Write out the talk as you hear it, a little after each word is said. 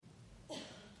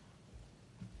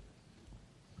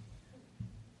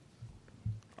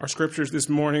Our scriptures this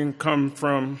morning come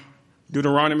from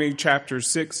Deuteronomy chapter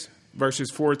 6,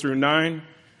 verses 4 through 9,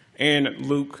 and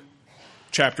Luke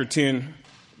chapter 10,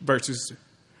 verses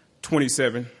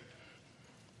 27.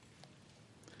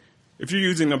 If you're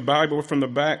using a Bible from the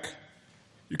back,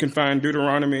 you can find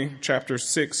Deuteronomy chapter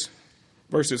 6,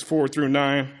 verses 4 through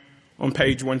 9 on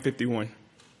page 151.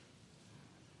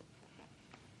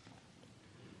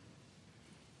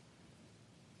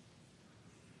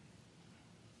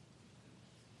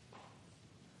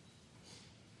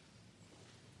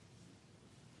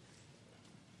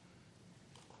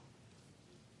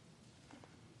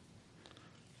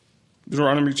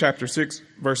 Deuteronomy chapter 6,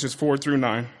 verses 4 through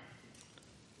 9.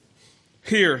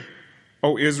 Hear,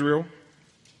 O Israel,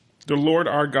 the Lord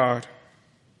our God,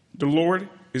 the Lord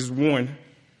is one.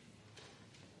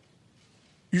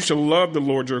 You shall love the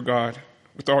Lord your God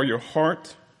with all your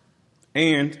heart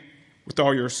and with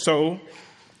all your soul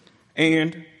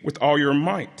and with all your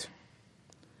might.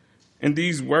 And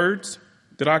these words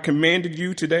that I commanded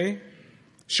you today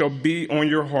shall be on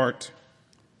your heart.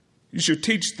 You shall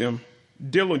teach them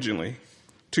diligently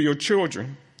to your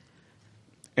children,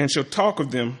 and shall talk of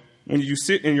them when you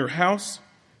sit in your house,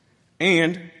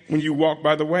 and when you walk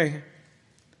by the way,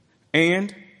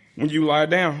 and when you lie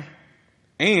down,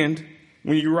 and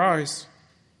when you rise.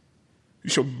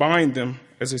 You shall bind them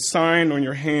as a sign on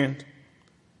your hand,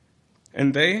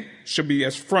 and they shall be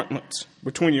as frontlets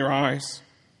between your eyes.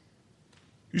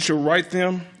 You shall write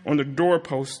them on the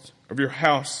doorposts of your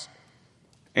house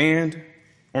and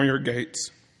on your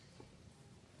gates.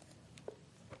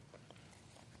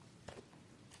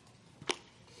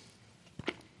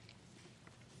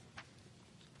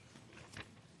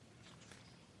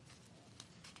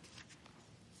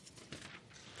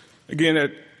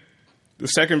 Again, the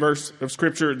second verse of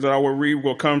Scripture that I will read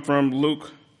will come from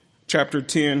Luke chapter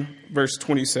 10, verse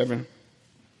 27.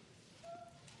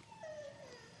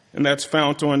 And that's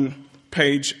found on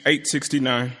page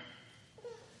 869.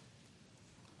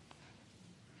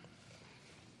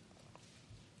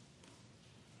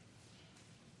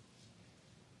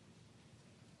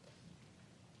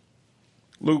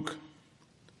 Luke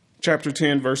chapter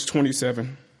 10, verse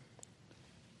 27.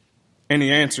 And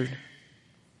he answered,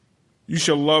 you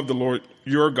shall love the Lord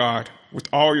your God with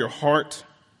all your heart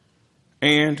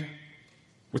and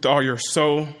with all your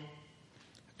soul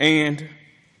and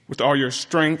with all your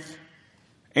strength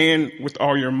and with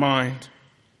all your mind,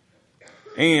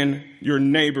 and your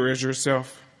neighbor as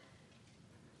yourself.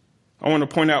 I want to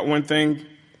point out one thing.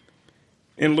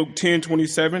 In Luke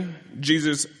 10:27,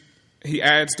 Jesus, he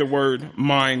adds the word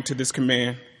mind to this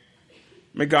command.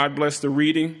 May God bless the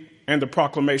reading and the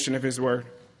proclamation of his word.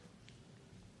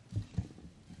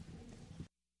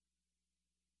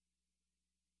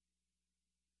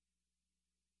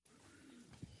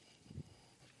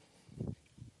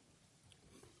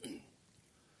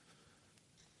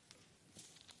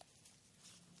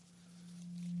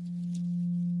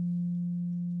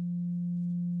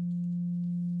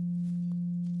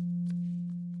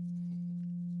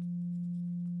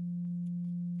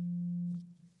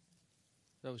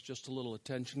 That was just a little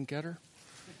attention getter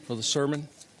for the sermon.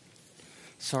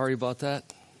 Sorry about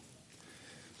that.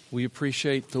 We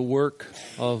appreciate the work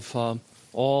of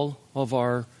all of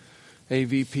our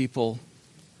AV people.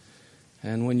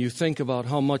 And when you think about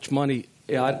how much money...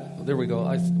 there we go.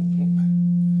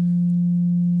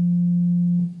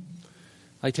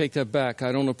 I take that back.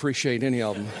 I don't appreciate any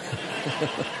of them.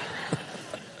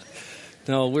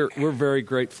 No, we're very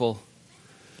grateful.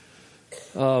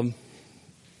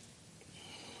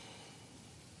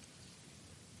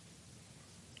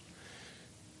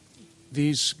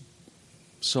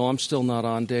 So I'm still not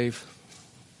on, Dave.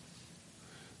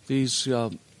 These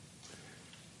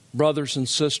brothers and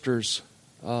sisters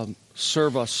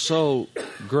serve us so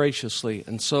graciously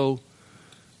and so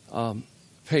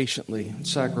patiently and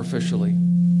sacrificially.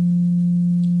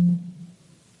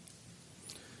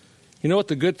 You know what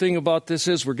the good thing about this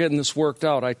is? We're getting this worked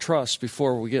out, I trust,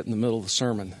 before we get in the middle of the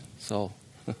sermon. So,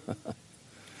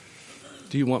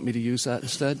 do you want me to use that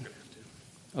instead?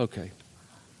 Okay.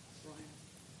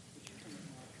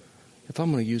 If I'm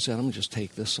going to use that, I'm going to just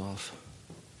take this off.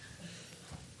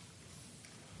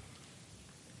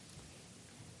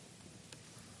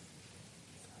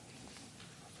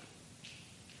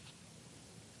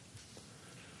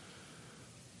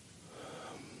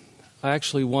 I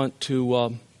actually want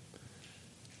to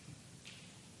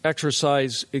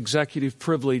exercise executive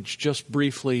privilege just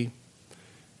briefly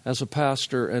as a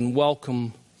pastor and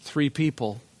welcome three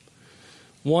people.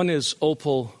 One is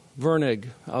Opal Vernig.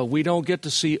 We don't get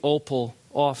to see Opal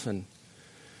often.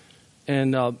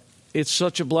 And It's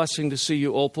such a blessing to see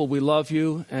you, Opal. We love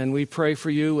you, and we pray for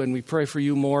you, and we pray for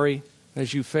you, Maury,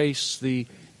 as you face the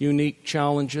unique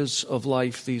challenges of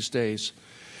life these days.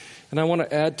 And I want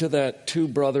to add to that two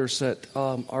brothers that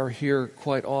are here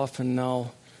quite often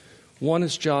now. One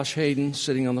is Josh Hayden,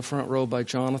 sitting on the front row by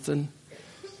Jonathan,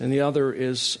 and the other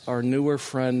is our newer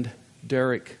friend,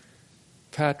 Derek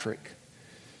Patrick.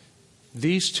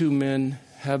 These two men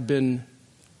have been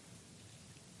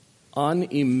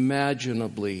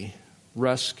unimaginably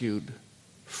rescued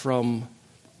from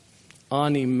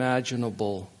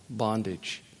unimaginable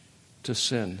bondage to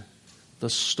sin. The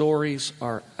stories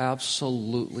are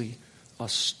absolutely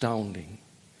astounding.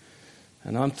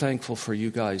 And I'm thankful for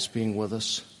you guys being with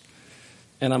us.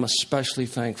 And I'm especially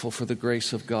thankful for the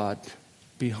grace of God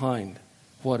behind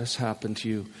what has happened to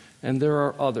you. And there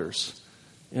are others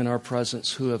in our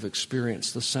presence who have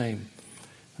experienced the same.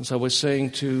 As I was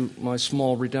saying to my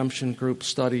small redemption group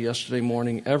study yesterday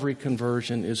morning, every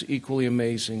conversion is equally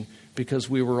amazing because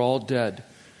we were all dead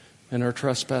in our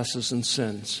trespasses and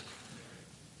sins,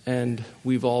 and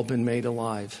we've all been made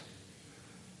alive.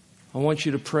 I want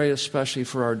you to pray especially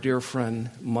for our dear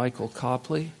friend Michael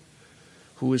Copley,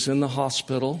 who is in the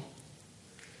hospital,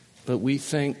 but we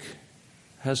think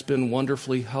has been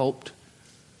wonderfully helped,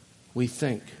 we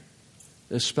think,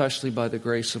 especially by the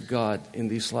grace of God in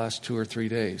these last 2 or 3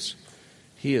 days.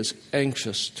 He is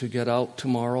anxious to get out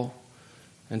tomorrow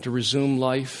and to resume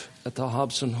life at the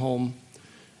Hobson home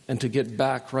and to get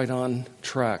back right on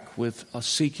track with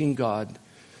seeking God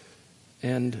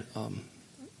and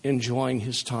enjoying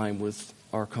his time with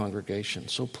our congregation.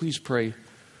 So please pray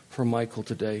for Michael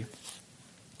today.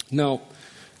 Now,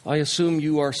 I assume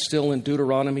you are still in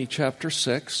Deuteronomy chapter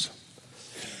 6.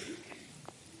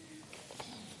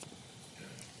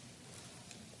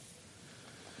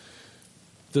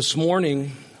 This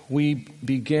morning, we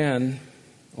begin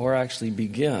a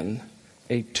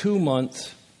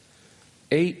 2-month,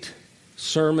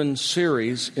 8-sermon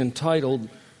series entitled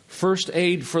First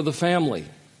Aid for the Family.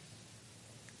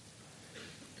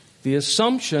 The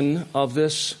assumption of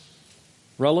this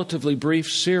relatively brief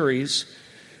series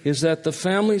is that the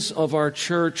families of our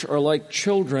church are like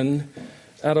children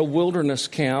at a wilderness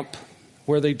camp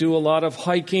where they do a lot of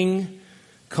hiking,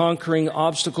 conquering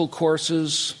obstacle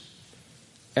courses,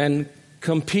 and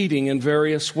competing in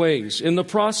various ways. In the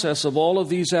process of all of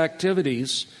these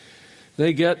activities,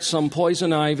 they get some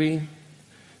poison ivy,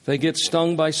 they get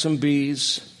stung by some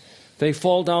bees, they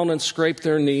fall down and scrape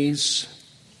their knees,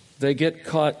 they get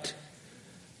cut,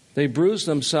 they bruise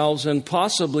themselves, and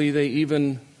possibly they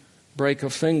even break a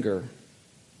finger.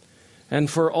 And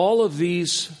for all of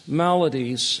these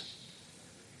maladies,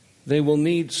 they will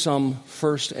need some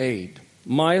first aid.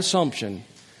 My assumption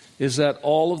is that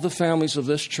all of the families of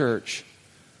this church,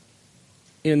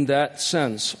 in that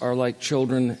sense, are like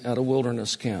children at a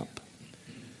wilderness camp.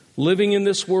 Living in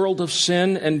this world of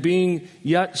sin and being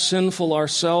yet sinful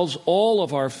ourselves, all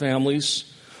of our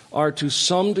families are to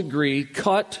some degree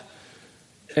cut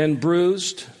and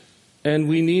bruised, and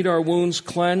we need our wounds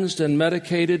cleansed and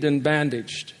medicated and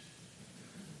bandaged.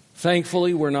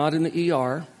 Thankfully, we're not in the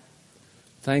ER.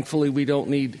 Thankfully, we don't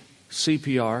need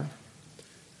CPR.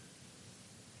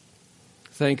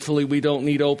 Thankfully, we don't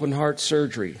need open heart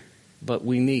surgery, but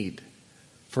we need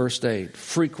first aid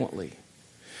frequently.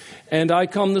 And I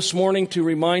come this morning to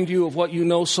remind you of what you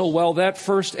know so well. That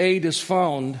first aid is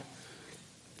found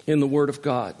in the Word of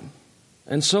God.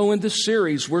 And so in this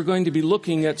series, we're going to be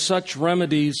looking at such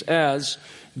remedies as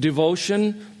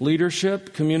devotion,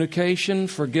 leadership, communication,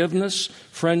 forgiveness,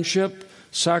 friendship,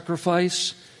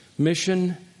 sacrifice,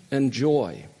 mission, and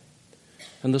joy.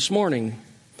 And this morning,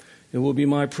 it will be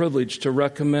my privilege to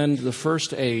recommend the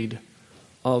first aid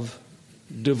of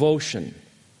devotion.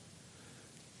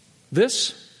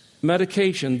 This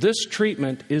medication, this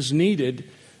treatment is needed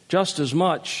just as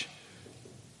much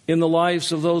in the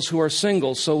lives of those who are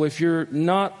single. So if you're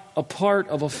not a part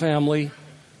of a family,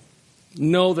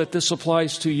 know that this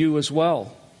applies to you as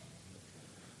well.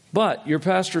 But your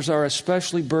pastors are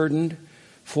especially burdened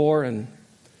for and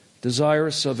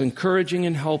desirous of encouraging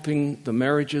and helping the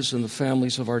marriages and the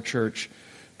families of our church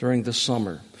during the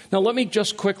summer. Now, let me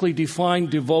just quickly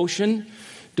define devotion.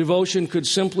 Devotion could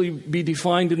simply be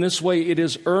defined in this way. It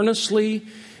is earnestly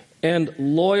and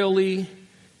loyally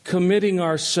committing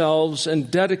ourselves and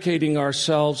dedicating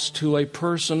ourselves to a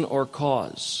person or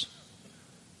cause.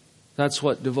 That's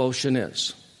what devotion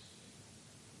is.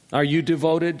 Are you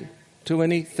devoted to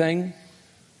anything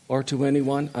or to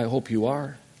anyone? I hope you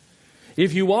are.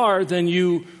 If you are, then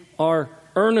you are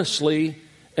earnestly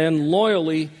and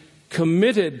loyally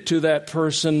committed to that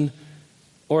person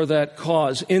or that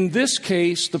cause. In this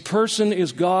case, the person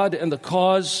is God and the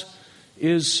cause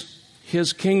is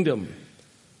His kingdom.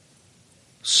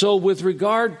 So with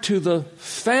regard to the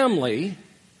family,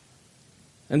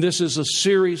 and this is a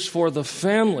series for the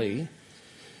family,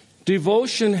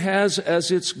 devotion has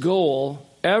as its goal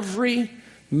every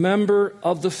member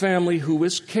of the family who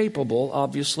is capable.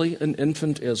 Obviously, an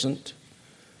infant isn't.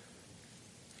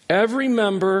 Every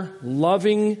member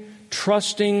loving,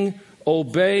 trusting,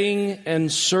 obeying,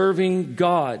 and serving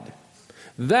God.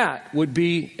 That would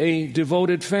be a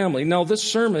devoted family. Now, this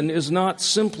sermon is not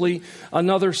simply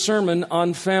another sermon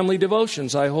on family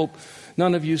devotions. I hope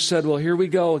none of you said, well, here we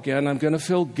go again. I'm going to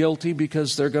feel guilty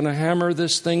because they're going to hammer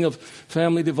this thing of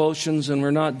family devotions and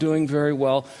we're not doing very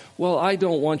well. Well, I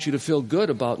don't want you to feel good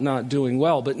about not doing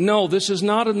well. But no, this is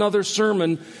not another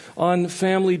sermon on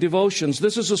family devotions.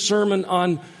 This is a sermon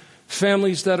on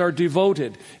families that are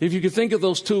devoted. If you could think of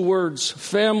those two words,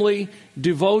 family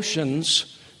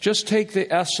devotions, just take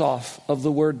the S off of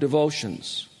the word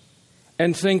devotions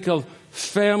and think of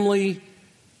family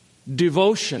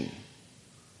devotion.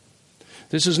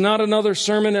 This is not another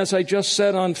sermon, as I just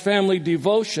said, on family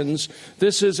devotions.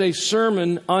 This is a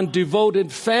sermon on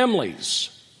devoted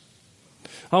families.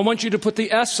 I want you to put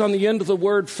the S on the end of the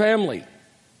word family,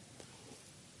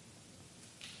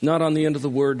 not on the end of the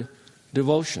word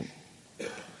devotion.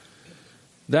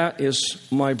 That is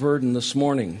my burden this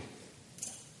morning.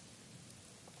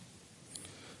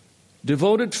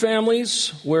 Devoted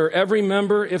families where every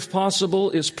member, if possible,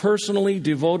 is personally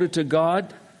devoted to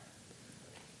God,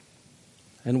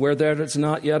 and where that is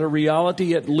not yet a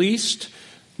reality, at least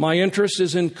my interest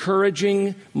is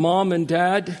encouraging mom and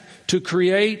dad to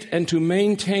create and to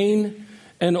maintain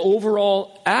an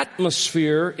overall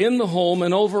atmosphere in the home,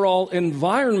 an overall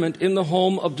environment in the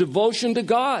home of devotion to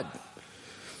God.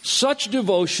 Such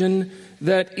devotion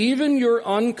that even your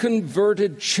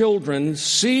unconverted children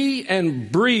see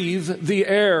and breathe the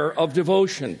air of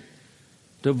devotion.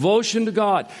 Devotion to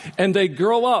God. And they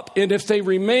grow up, and if they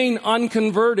remain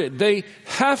unconverted, they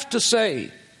have to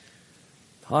say,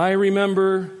 I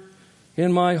remember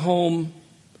in my home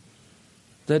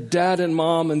that Dad and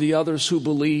Mom and the others who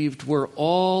believed were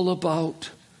all about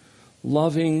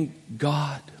loving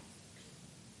God.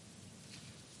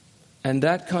 And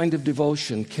that kind of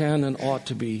devotion can and ought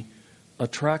to be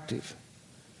attractive.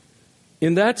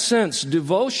 In that sense,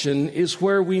 devotion is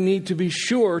where we need to be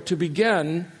sure to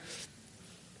begin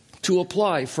to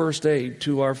apply first aid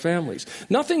to our families.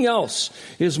 Nothing else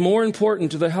is more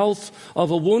important to the health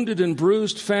of a wounded and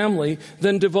bruised family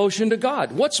than devotion to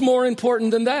God. What's more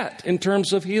important than that in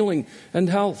terms of healing and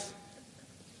health?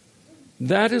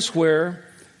 That is where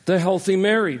the healthy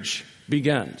marriage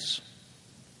begins.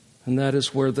 And that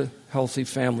is where the healthy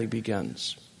family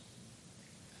begins.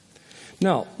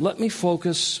 Now, let me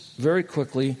focus very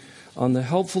quickly on the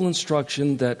helpful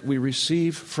instruction that we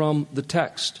receive from the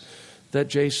text that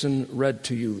Jason read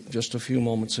to you just a few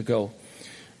moments ago.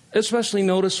 Especially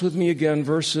notice with me again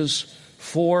verses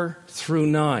 4 through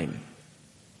 9.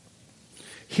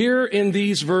 Here in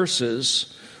these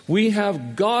verses, we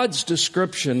have God's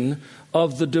description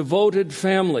of the devoted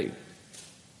family.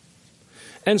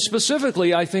 And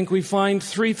specifically, I think we find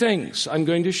three things. I'm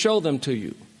going to show them to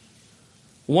you.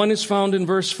 One is found in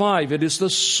verse 5. It is the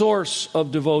source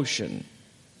of devotion.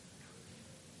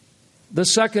 The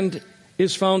second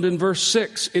is found in verse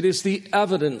 6. It is the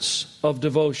evidence of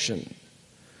devotion.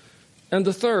 And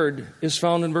the third is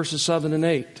found in verses 7 and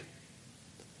 8.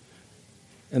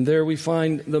 And there we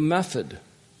find the method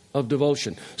of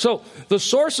devotion. So, the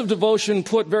source of devotion,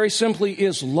 put very simply,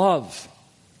 is love.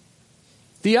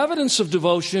 The evidence of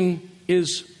devotion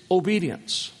is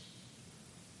obedience.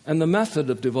 And the method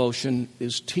of devotion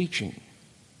is teaching.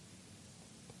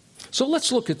 So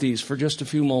let's look at these for just a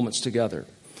few moments together.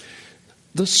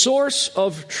 The source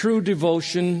of true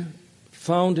devotion,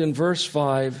 found in verse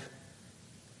 5,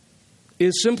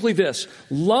 is simply this: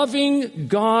 loving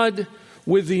God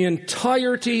with the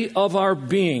entirety of our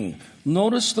being.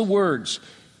 Notice the words.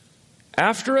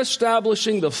 After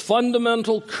establishing the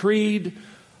fundamental creed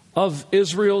of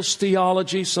Israel's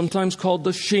theology, sometimes called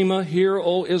the Shema, hear,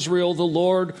 O Israel, the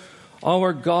Lord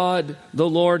our God, the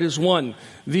Lord is one.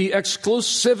 The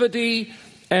exclusivity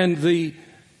and the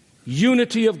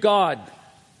unity of God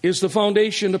is the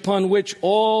foundation upon which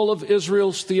all of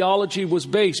Israel's theology was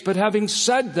based. But having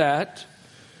said that,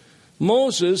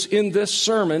 Moses, in this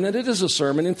sermon, and it is a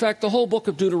sermon, in fact, the whole book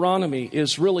of Deuteronomy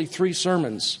is really 3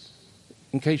 sermons,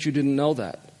 in case you didn't know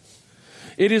that.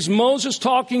 It is Moses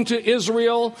talking to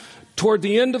Israel toward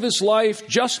the end of his life,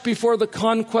 just before the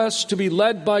conquest, to be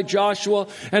led by Joshua,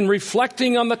 and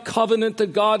reflecting on the covenant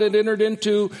that God had entered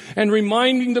into, and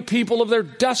reminding the people of their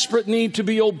desperate need to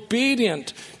be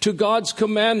obedient to God's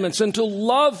commandments and to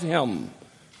love Him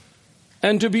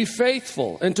and to be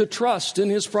faithful and to trust in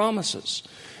His promises.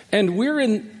 And we're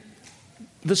in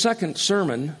the second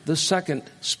sermon, the second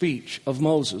speech of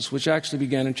Moses, which actually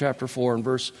began in chapter 4 and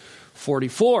verse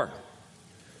 44.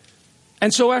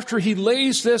 And so after he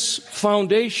lays this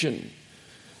foundation,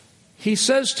 he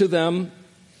says to them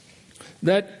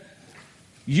that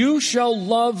you shall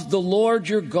love the Lord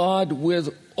your God with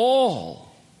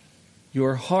all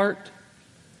your heart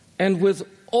and with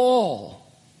all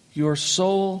your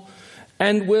soul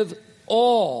and with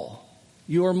all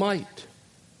your might.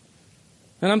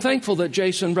 And I'm thankful that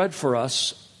Jason read for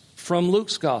us from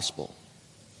Luke's gospel.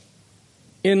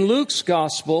 In Luke's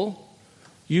gospel,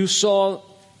 you saw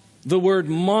the word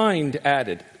mind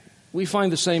added. We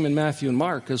find the same in Matthew and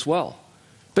Mark as well.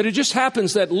 But it just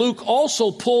happens that Luke also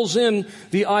pulls in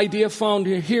the idea found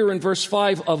here in verse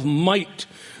 5 of might,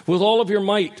 with all of your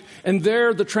might. And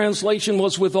there the translation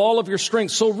was with all of your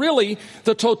strength. So really,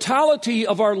 the totality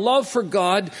of our love for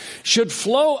God should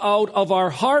flow out of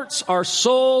our hearts, our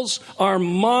souls, our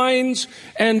minds,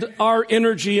 and our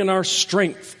energy and our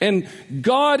strength. And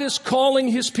God is calling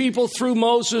His people through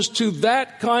Moses to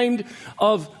that kind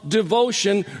of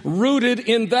devotion rooted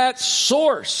in that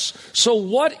source. So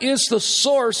what is the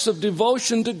source of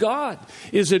devotion to God?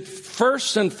 Is it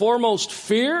first and foremost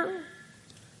fear?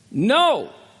 No.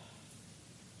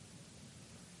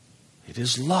 It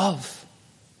is love.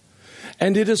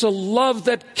 And it is a love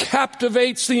that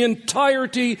captivates the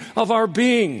entirety of our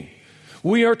being.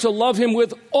 We are to love Him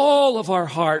with all of our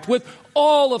heart, with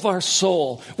all of our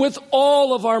soul, with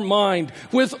all of our mind,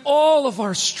 with all of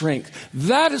our strength.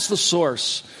 That is the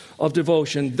source of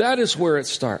devotion. That is where it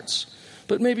starts.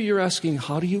 But maybe you're asking,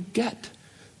 how do you get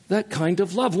that kind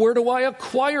of love? Where do I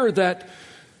acquire that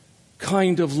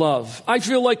kind of love? I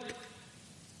feel like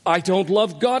I don't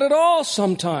love God at all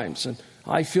sometimes, and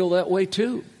I feel that way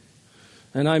too.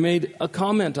 And I made a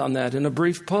comment on that in a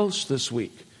brief post this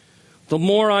week. The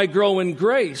more I grow in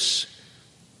grace,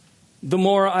 the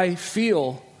more I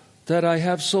feel that I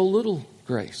have so little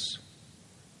grace.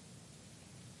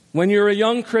 When you're a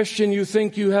young Christian, you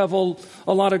think you have a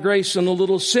lot of grace and a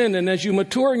little sin. And as you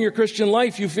mature in your Christian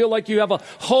life, you feel like you have a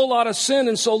whole lot of sin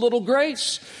and so little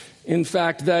grace. In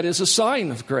fact, that is a sign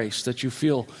of grace, that you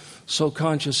feel so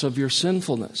conscious of your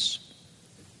sinfulness.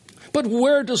 But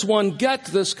where does one get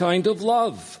this kind of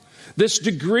love? This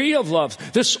degree of love,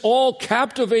 this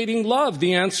all-captivating love?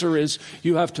 The answer is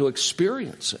you have to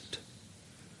experience it.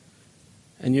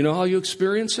 And you know how you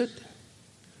experience it?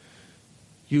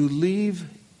 You leave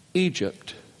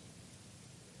Egypt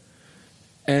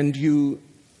and you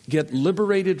get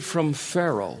liberated from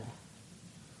Pharaoh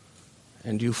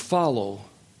and you follow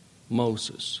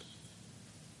Moses.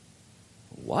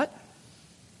 What?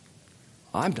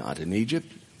 I'm not in Egypt.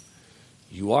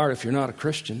 You are if you're not a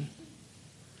Christian.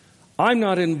 I'm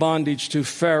not in bondage to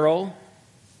Pharaoh.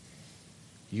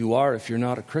 You are if you're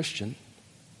not a Christian.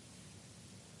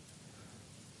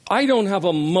 I don't have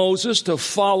a Moses to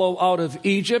follow out of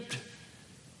Egypt.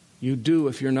 You do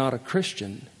if you're not a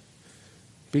Christian.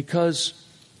 Because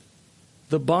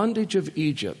the bondage of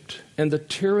Egypt and the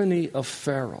tyranny of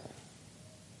Pharaoh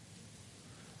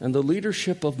and the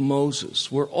leadership of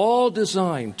Moses were all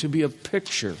designed to be a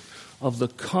picture of the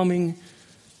coming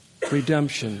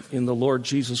redemption in the Lord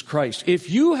Jesus Christ. If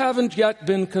you haven't yet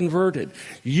been converted,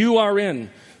 you are in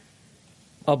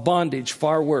a bondage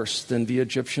far worse than the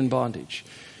Egyptian bondage.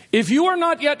 If you are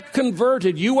not yet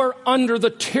converted, you are under the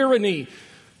tyranny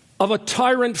of a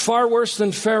tyrant far worse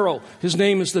than Pharaoh. His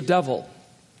name is the devil.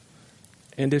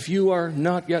 And if you are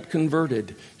not yet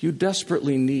converted, you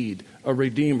desperately need a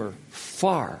Redeemer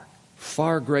far,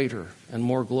 far greater and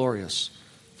more glorious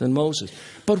than Moses.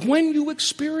 But when you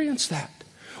experience that,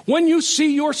 when you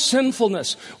see your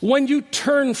sinfulness, when you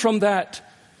turn from that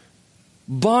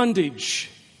bondage,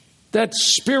 that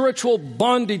spiritual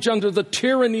bondage under the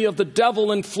tyranny of the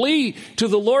devil, and flee to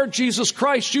the Lord Jesus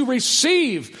Christ, you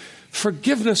receive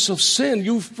forgiveness of sin.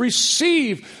 You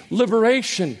receive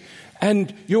liberation,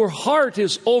 and your heart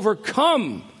is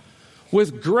overcome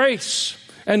with grace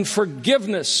and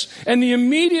forgiveness. And the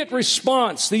immediate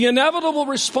response, the inevitable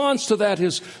response to that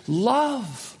is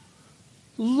love.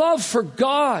 Love for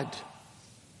God.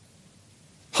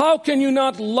 How can you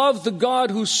not love the God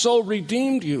who so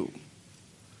redeemed you?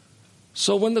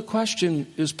 So when the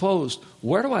question is posed,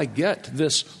 where do I get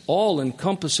this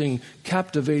all-encompassing,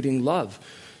 captivating love?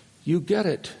 You get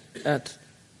it at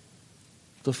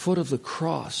the foot of the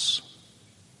cross,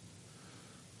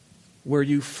 where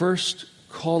you first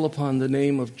call upon the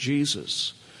name of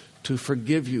Jesus to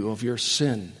forgive you of your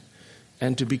sin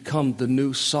and to become the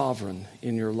new sovereign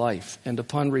in your life. And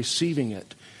upon receiving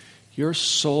it, your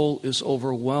soul is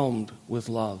overwhelmed with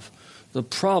love. The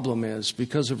problem is,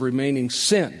 because of remaining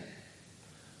sin,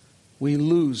 we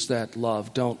lose that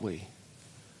love, don't we?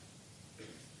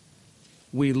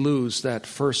 We lose that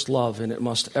first love, and it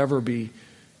must ever be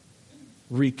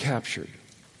recaptured.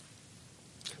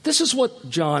 This is what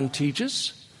John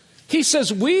teaches. He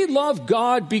says we love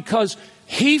God because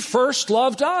He first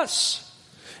loved us.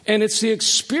 And it's the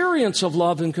experience of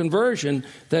love and conversion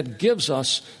that gives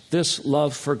us this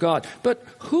love for God. But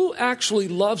who actually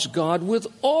loves God with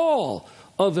all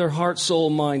of their heart, soul,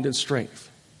 mind, and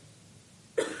strength?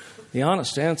 The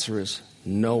honest answer is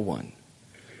no one.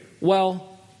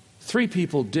 Well, 3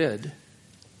 people did.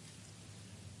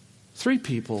 3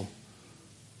 people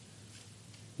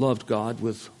loved God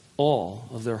with all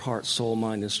of their heart, soul,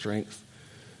 mind, and strength.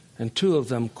 And 2 of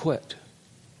them quit.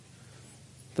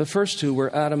 The first 2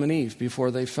 were Adam and Eve before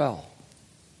they fell.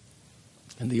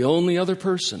 And the only other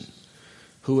person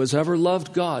who has ever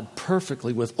loved God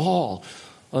perfectly with all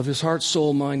of his heart,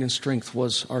 soul, mind, and strength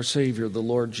was our Savior, the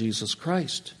Lord Jesus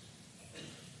Christ.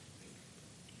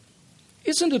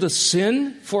 Isn't it a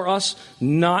sin for us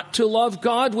not to love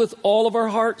God with all of our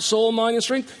heart, soul, mind, and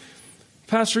strength?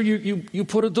 Pastor, you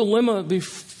put a dilemma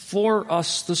before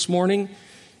us this morning.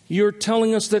 You're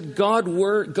telling us that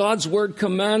God's Word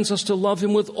commands us to love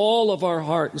Him with all of our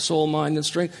heart and soul, mind, and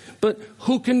strength. But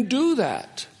who can do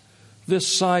that this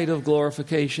side of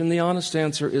glorification? The honest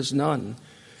answer is none.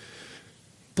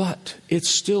 But it's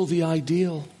still the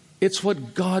ideal. It's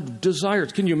what God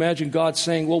desires. Can you imagine God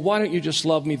saying, well, why don't you just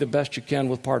love me the best you can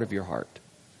with part of your heart?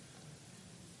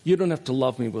 You don't have to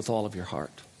love me with all of your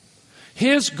heart.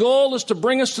 His goal is to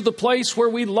bring us to the place where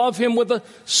we love Him with a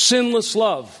sinless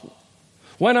love.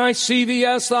 When I see thee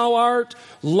as thou art,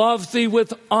 love thee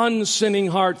with unsinning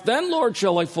heart. Then, Lord,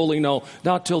 shall I fully know.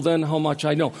 Not till then how much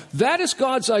I know. That is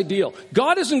God's ideal.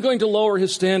 God isn't going to lower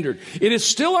His standard. It is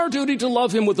still our duty to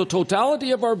love Him with the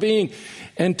totality of our being.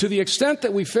 And to the extent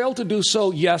that we fail to do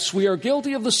so, yes, we are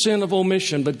guilty of the sin of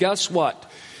omission. But guess what?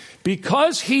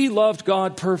 Because He loved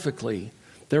God perfectly,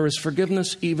 there is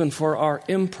forgiveness even for our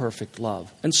imperfect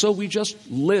love. And so we just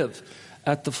live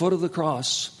at the foot of the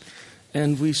cross.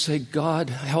 And we say, God,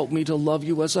 help me to love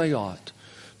you as I ought.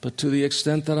 But to the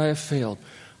extent that I have failed,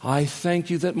 I thank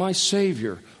you that my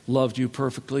Savior loved you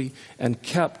perfectly and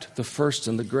kept the first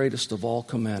and the greatest of all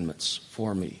commandments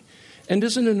for me. And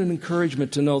isn't it an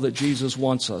encouragement to know that Jesus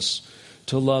wants us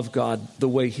to love God the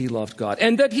way He loved God?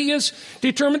 And that He is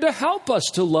determined to help us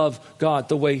to love God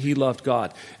the way He loved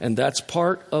God. And that's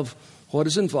part of what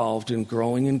is involved in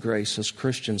growing in grace as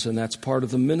Christians, and that's part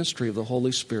of the ministry of the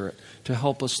Holy Spirit to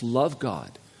help us love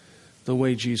God the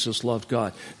way Jesus loved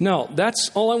God. Now,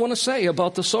 that's all I want to say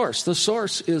about the source. The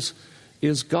source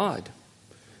is God,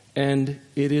 and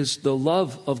it is the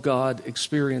love of God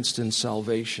experienced in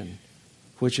salvation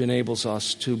which enables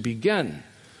us to begin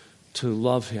to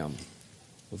love Him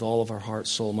with all of our heart,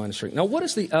 soul, mind, and strength. Now, what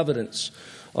is the evidence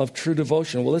of true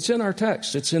devotion? Well, it's in our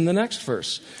text. It's in the next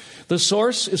verse. The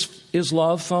source is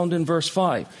love, found in verse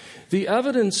 5. The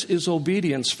evidence is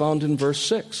obedience, found in verse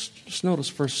 6. Just notice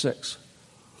verse 6.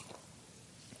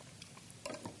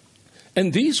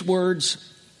 And these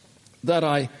words that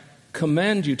I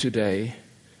command you today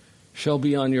shall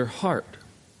be on your heart.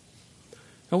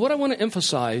 Now, what I want to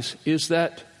emphasize is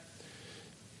that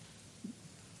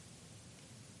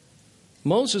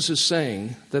Moses is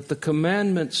saying that the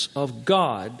commandments of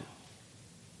God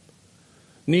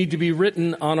need to be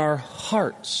written on our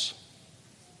hearts.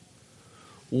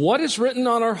 What is written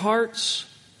on our hearts?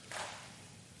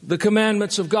 The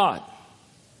commandments of God.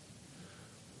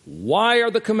 Why are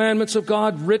the commandments of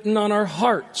God written on our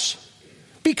hearts?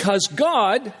 Because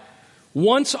God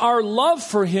wants our love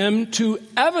for Him to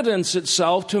evidence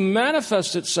itself, to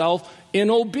manifest itself in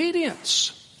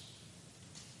obedience.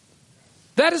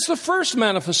 That is the first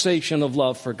manifestation of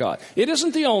love for God. It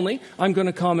isn't the only. I'm going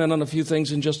to comment on a few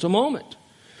things in just a moment.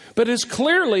 But it's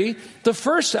clearly the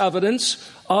first evidence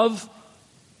of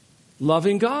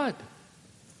loving God.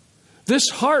 This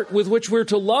heart with which we're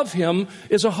to love Him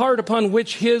is a heart upon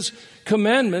which His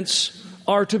commandments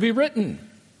are to be written.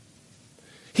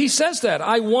 He says that,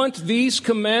 I want these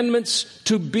commandments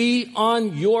to be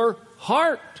on your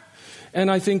heart.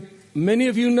 And I think many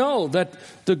of you know that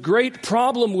the great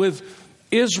problem with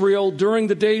Israel during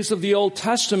the days of the Old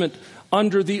Testament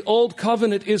under the Old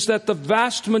Covenant is that the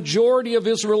vast majority of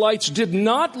Israelites did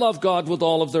not love God with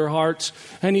all of their hearts,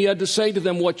 and he had to say to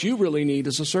them, what you really need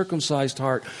is a circumcised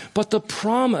heart. But the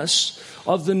promise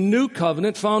of the new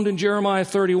covenant found in Jeremiah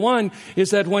 31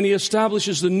 is that when he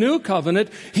establishes the new covenant,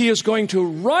 he is going to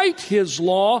write his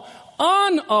law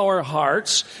on our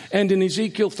hearts. And in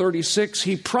Ezekiel 36,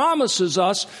 he promises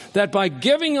us that by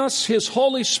giving us his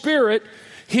Holy Spirit,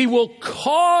 he will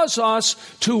cause us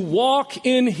to walk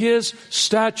in his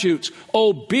statutes.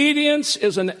 Obedience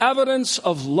is an evidence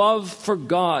of love for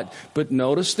God. But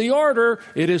notice the order.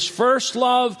 It is first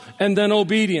love and then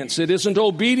obedience. It isn't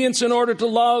obedience in order to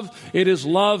love. It is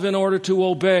love in order to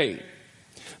obey.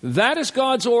 That is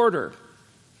God's order.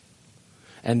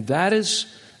 And that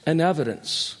is an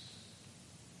evidence.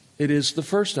 It is the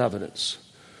first evidence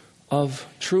of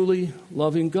truly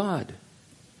loving God.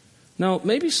 Now,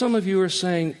 maybe some of you are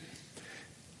saying,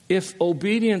 if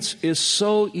obedience is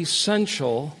so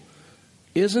essential,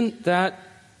 isn't that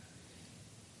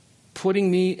putting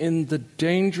me in the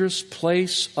dangerous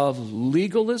place of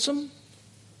legalism?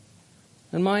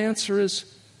 And my answer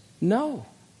is no.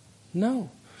 No.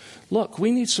 Look,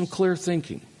 we need some clear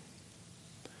thinking.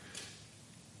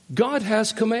 God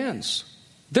has commands.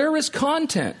 There is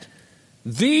content.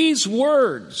 These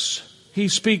words he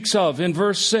speaks of in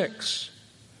verse 6.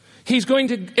 He's going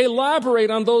to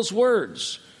elaborate on those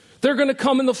words. They're going to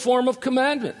come in the form of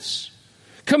commandments.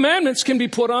 Commandments can be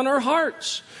put on our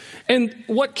hearts. And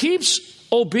what keeps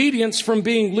obedience from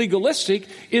being legalistic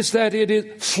is that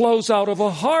it flows out of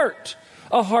a heart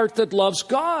that loves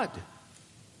God.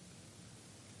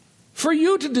 For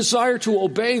you to desire to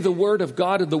obey the word of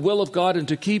God and the will of God and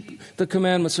to keep the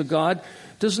commandments of God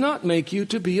does not make you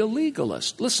to be a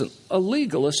legalist. Listen, a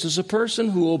legalist is a person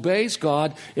who obeys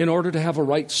God in order to have a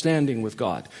right standing with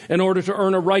God, in order to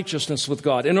earn a righteousness with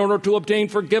God, in order to obtain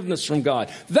forgiveness from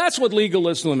God. That's what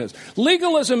legalism is.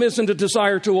 Legalism isn't a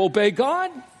desire to obey God.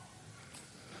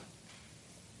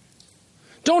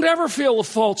 Don't ever feel a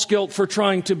false guilt for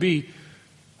trying to be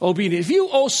obedient. If you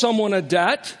owe someone a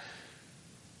debt,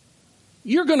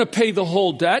 you're going to pay the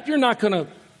whole debt. You're not going to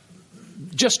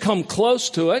just come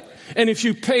close to it. And if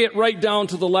you pay it right down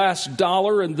to the last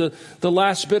dollar and the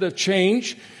last bit of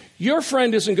change, your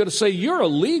friend isn't going to say, you're a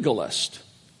legalist.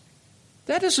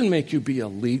 That doesn't make you be a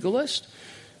legalist.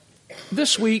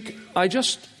 This week, I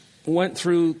just went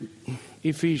through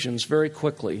Ephesians very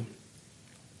quickly.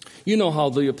 You know how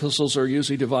the epistles are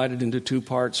usually divided into two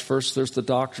parts. First, there's the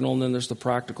doctrinal, and then there's the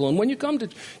practical. And when you come to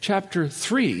chapter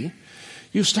 3,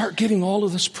 you start getting all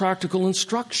of this practical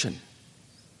instruction.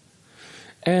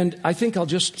 And I think I'll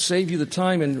just save you the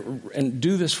time and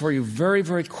do this for you very,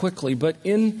 very quickly. But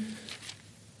in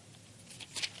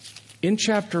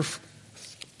chapter,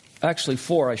 actually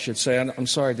 4, I should say. I'm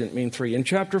sorry, I didn't mean 3. In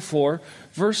chapter 4,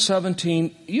 verse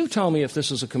 17, you tell me if this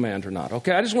is a command or not.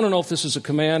 Okay, I just want to know if this is a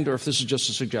command or if this is just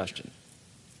a suggestion.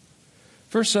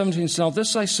 Verse 17 says, "Now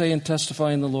this I say and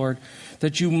testify in the Lord,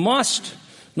 that you must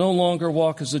no longer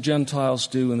walk as the Gentiles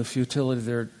do in the futility of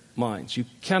their minds." You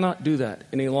cannot do that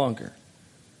any longer.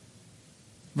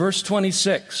 Verse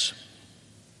 26,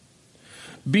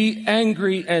 "Be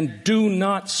angry and do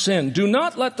not sin. Do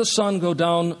not let the sun go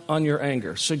down on your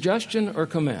anger." Suggestion or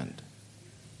command?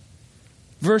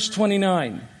 Verse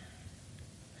 29,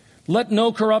 "Let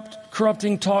no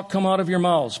corrupting talk come out of your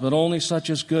mouths, but only such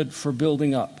as good for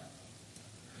building up."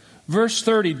 Verse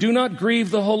 30, "Do not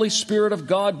grieve the Holy Spirit of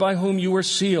God by whom you were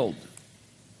sealed."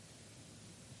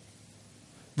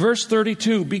 Verse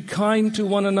 32, "Be kind to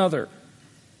one another."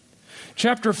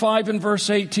 Chapter 5 and verse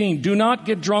 18, "Do not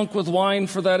get drunk with wine,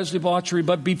 for that is debauchery,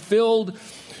 but be filled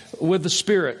with the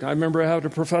Spirit." I remember I had a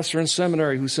professor in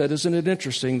seminary who said, "Isn't it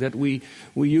interesting that we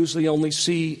usually only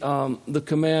see the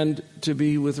command to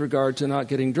be with regard to not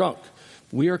getting drunk?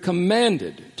 We are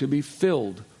commanded to be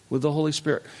filled with the Holy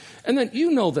Spirit." And then you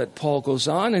know that Paul goes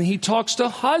on and he talks to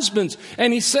husbands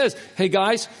and he says, "Hey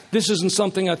guys, this isn't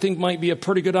something I think might be a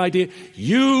pretty good idea.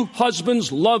 You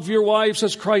husbands love your wives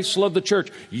as Christ loved the church.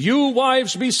 You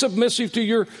wives be submissive to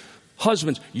your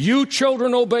husbands. You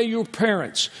children obey your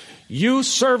parents. You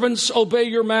servants obey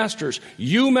your masters.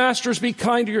 You masters be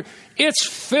kind to your..." It's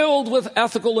filled with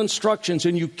ethical instructions,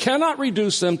 and you cannot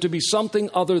reduce them to be something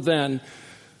other than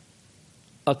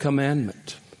a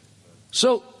commandment.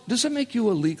 So, does it make you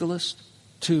a legalist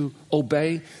to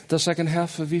obey the second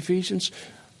half of Ephesians?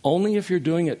 Only if you're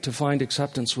doing it to find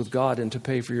acceptance with God and to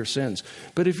pay for your sins.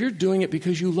 But if you're doing it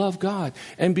because you love God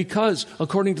and because,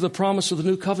 according to the promise of the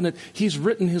new covenant, He's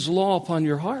written His law upon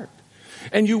your heart,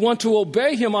 and you want to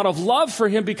obey Him out of love for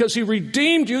Him because He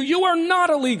redeemed you, you are not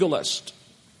a legalist.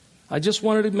 I just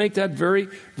wanted to make that very,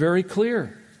 very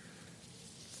clear.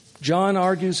 John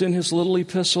argues in his little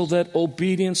epistle that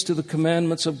obedience to the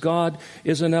commandments of God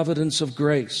is an evidence of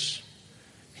grace.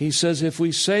 He says, if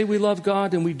we say we love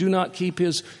God and we do not keep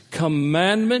His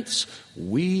commandments,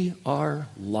 we are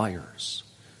liars,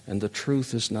 and the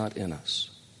truth is not in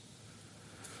us.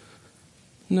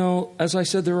 No, as I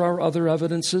said, there are other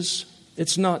evidences.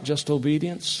 It's not just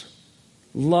obedience.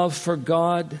 Love for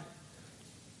God,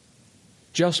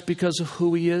 just because of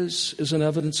who He is an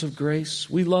evidence of grace.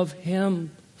 We love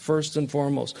Him first and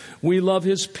foremost. We love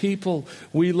His people.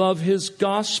 We love His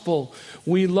gospel.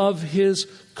 We love His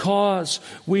cause.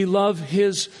 We love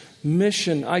His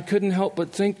mission. I couldn't help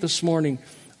but think this morning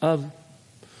of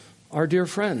our dear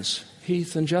friends,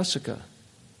 Heath and Jessica,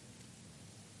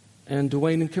 and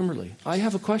Dwayne and Kimberly. I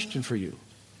have a question for you.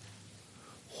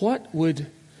 What would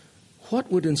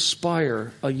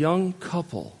inspire a young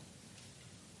couple,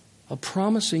 a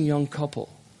promising young couple,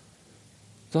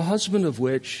 the husband of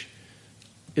which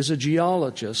is a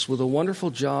geologist with a wonderful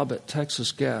job at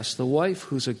Texas Gas, the wife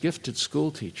who's a gifted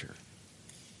school teacher,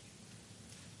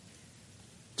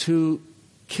 to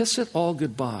kiss it all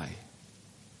goodbye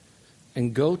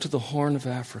and go to the Horn of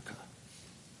Africa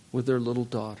with their little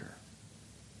daughter?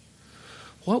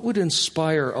 What would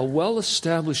inspire a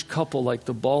well-established couple like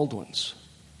the Baldwins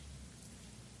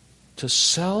to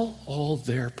sell all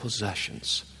their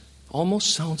possessions?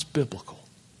 Almost sounds biblical.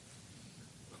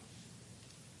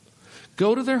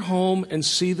 Go to their home and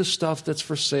see the stuff that's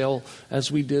for sale,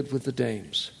 as we did with the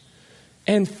dames,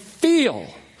 and feel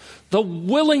the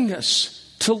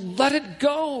willingness to let it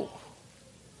go.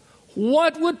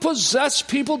 What would possess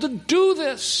people to do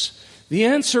this? The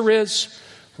answer is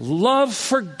love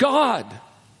for God,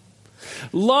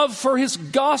 love for His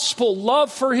gospel,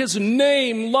 love for His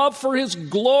name, love for His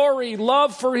glory,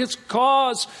 love for His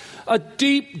cause, a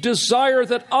deep desire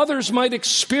that others might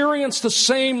experience the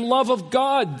same love of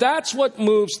God. That's what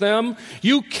moves them.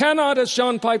 You cannot, as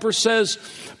John Piper says,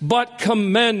 but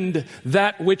commend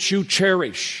that which you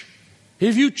cherish.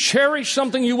 If you cherish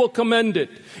something, you will commend it.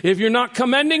 If you're not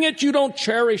commending it, you don't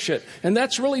cherish it. And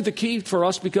that's really the key for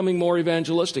us becoming more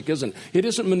evangelistic, isn't it? It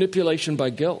isn't manipulation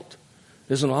by guilt.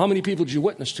 Isn't it? How many people did you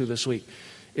witness to this week?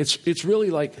 It's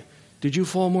really like, did you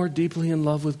fall more deeply in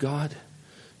love with God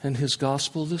and His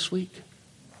gospel this week?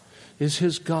 Is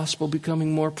His gospel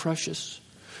becoming more precious?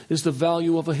 Is the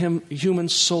value of a human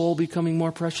soul becoming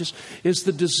more precious? Is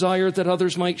the desire that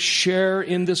others might share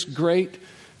in this great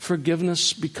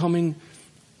forgiveness becoming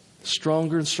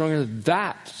stronger and stronger?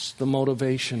 That's the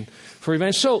motivation for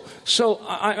evangelism. So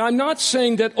I'm not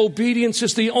saying that obedience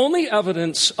is the only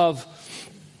evidence of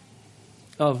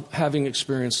having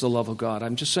experienced the love of God.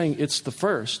 I'm just saying it's the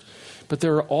first. But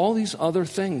there are all these other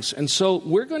things. And so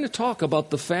we're going to talk about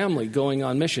the family going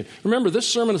on mission. Remember, this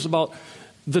sermon is about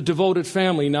the devoted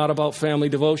family, not about family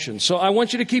devotion. So I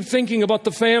want you to keep thinking about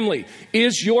the family.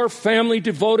 Is your family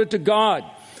devoted to God?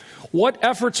 What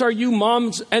efforts are you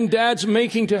moms and dads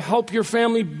making to help your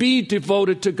family be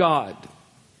devoted to God?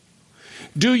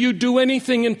 Do you do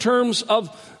anything in terms of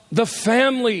the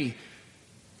family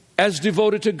as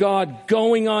devoted to God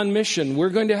going on mission? We're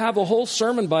going to have a whole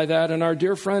sermon by that, and our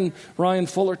dear friend Ryan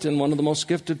Fullerton, one of the most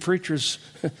gifted preachers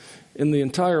in the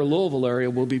entire Louisville area,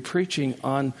 will be preaching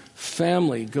on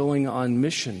family going on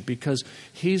mission, because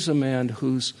he's a man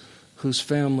whose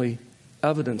family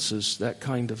evidences that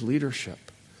kind of leadership.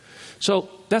 So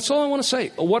that's all I want to say.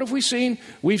 What have we seen?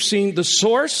 We've seen the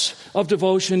source of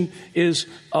devotion is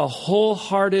a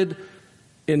wholehearted,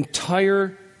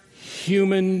 entire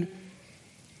human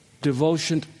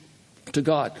devotion to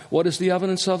God. What is the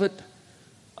evidence of it?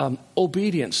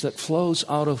 Obedience that flows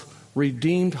out of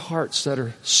redeemed hearts that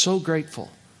are so grateful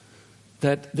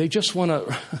that they just want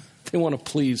to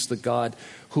please the God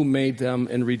who made them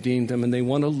and redeemed them, and they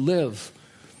want to live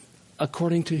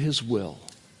according to His will.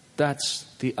 That's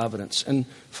the evidence. And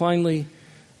finally,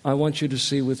 I want you to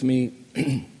see with me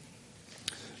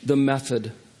the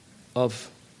method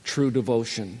of true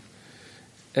devotion.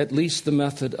 At least the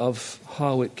method of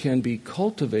how it can be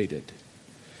cultivated.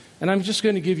 And I'm just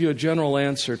going to give you a general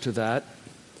answer to that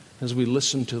as we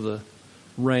listen to the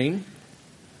rain.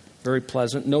 Very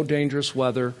pleasant. No dangerous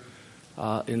weather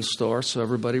in store, so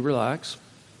everybody relax.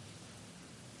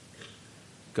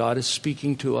 God is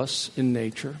speaking to us in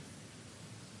nature.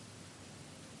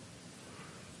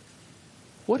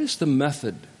 What is the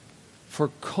method for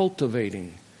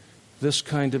cultivating this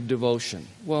kind of devotion?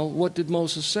 Well, what did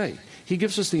Moses say? He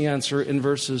gives us the answer in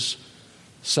verses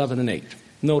 7 and 8.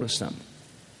 Notice them.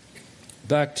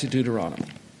 Back to Deuteronomy.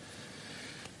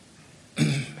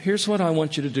 Here's what I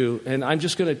want you to do, and I'm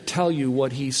just going to tell you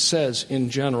what he says in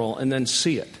general and then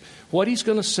see it. What he's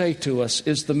going to say to us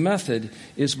is the method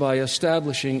is by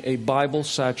establishing a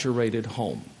Bible-saturated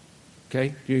home.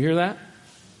 Okay? Do you hear that?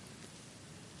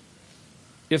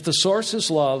 If the source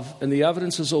is love and the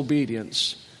evidence is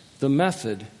obedience, the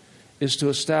method is to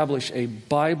establish a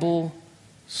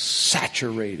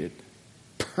Bible-saturated,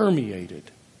 permeated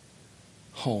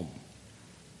home.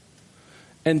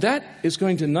 And that is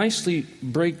going to nicely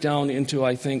break down into,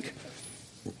 I think,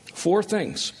 4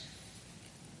 things.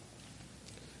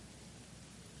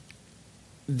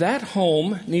 That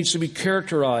home needs to be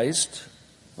characterized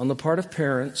on the part of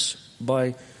parents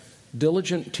by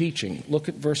diligent teaching. Look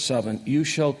at verse 7. You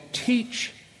shall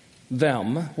teach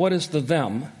them. What is the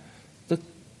them? The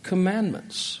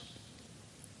commandments.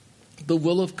 The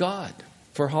will of God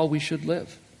for how we should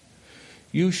live.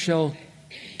 You shall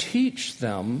teach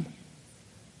them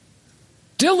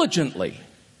diligently.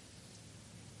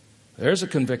 There's a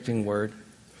convicting word.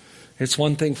 It's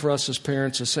one thing for us as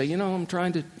parents to say, I'm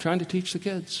trying to teach the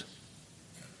kids.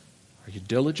 Are you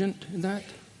diligent in that?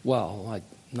 Well, I'm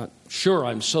not sure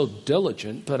I'm so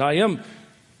diligent, but I am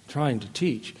trying to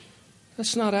teach.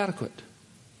 That's not adequate.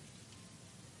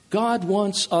 God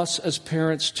wants us as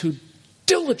parents to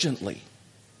diligently.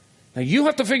 Now, you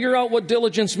have to figure out what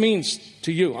diligence means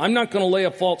to you. I'm not going to lay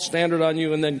a false standard on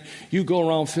you and then you go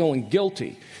around feeling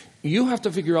guilty. You have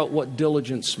to figure out what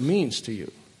diligence means to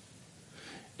you.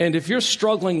 And if you're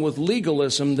struggling with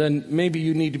legalism, then maybe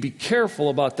you need to be careful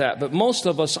about that. But most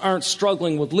of us aren't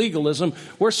struggling with legalism.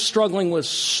 We're struggling with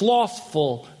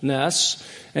slothfulness,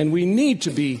 and we need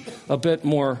to be a bit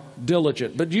more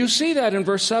diligent. But you see that in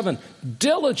verse 7.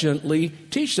 Diligently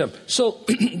teach them. So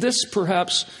this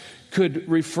perhaps could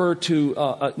refer to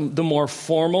the more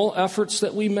formal efforts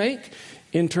that we make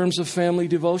in terms of family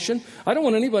devotion. I don't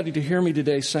want anybody to hear me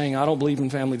today saying, I don't believe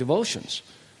in family devotions.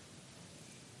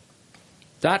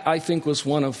 That, I think, was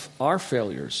one of our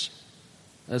failures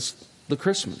as the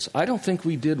Christians. I don't think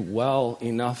we did well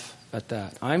enough at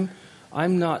that. I'm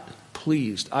not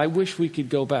pleased. I wish we could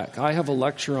go back. I have a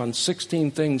lecture on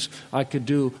 16 things I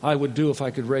would do if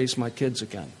I could raise my kids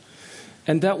again.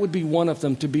 And that would be one of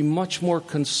them, to be much more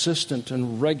consistent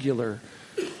and regular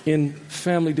in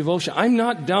family devotion. I'm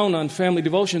not down on family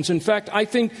devotions. In fact, I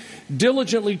think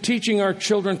diligently teaching our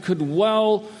children could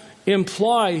well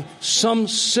imply some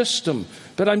system.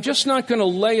 But I'm just not going to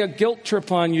lay a guilt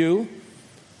trip on you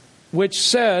which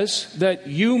says that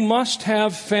you must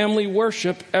have family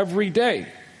worship every day.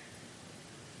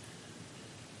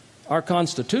 Our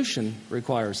Constitution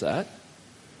requires that.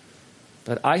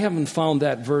 But I haven't found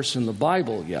that verse in the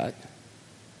Bible yet.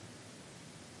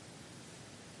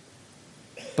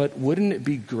 But wouldn't it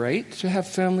be great to have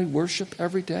family worship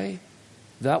every day?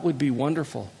 That would be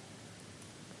wonderful.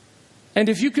 And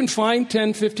if you can find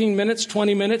 10, 15 minutes,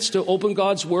 20 minutes to open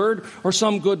God's Word or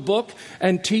some good book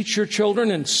and teach your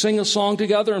children and sing a song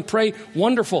together and pray,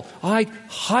 wonderful. I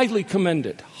highly commend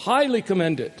it. Highly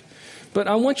commend it. But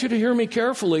I want you to hear me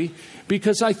carefully,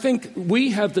 because I think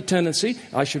we have the tendency,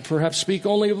 I should perhaps speak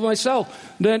only of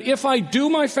myself, that if I do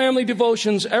my family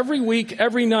devotions every week,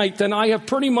 every night, then I have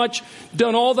pretty much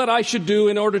done all that I should do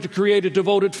in order to create a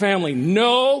devoted family.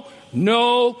 No,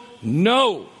 no,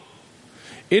 no.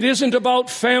 It isn't about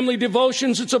family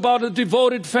devotions, it's about a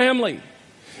devoted family.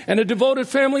 And a devoted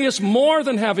family is more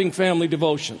than having family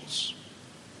devotions.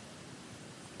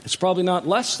 It's probably not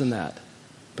less than that,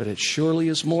 but it surely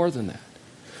is more than that.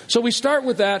 So we start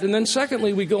with that, and then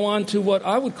secondly, we go on to what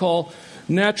I would call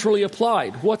naturally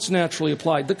applied. What's naturally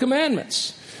applied? The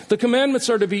commandments. The commandments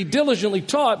are to be diligently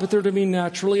taught, but they're to be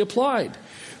naturally applied.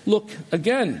 Look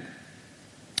again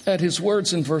at his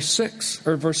words in verse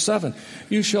 7.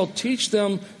 You shall teach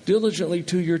them diligently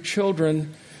to your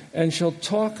children, and shall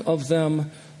talk of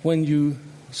them when you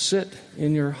sit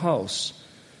in your house,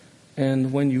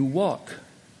 and when you walk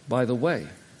by the way.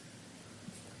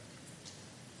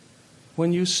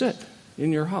 When you sit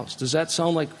in your house. Does that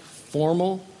sound like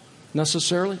formal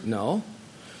necessarily? No.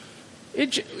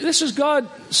 This is God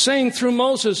saying through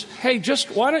Moses, hey,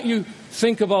 why don't you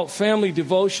think about family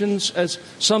devotions as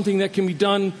something that can be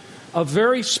done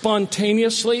very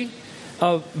spontaneously,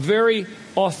 very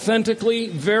authentically,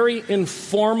 very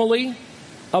informally,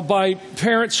 by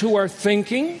parents who are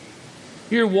thinking.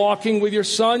 You're walking with your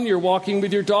son, you're walking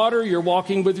with your daughter, you're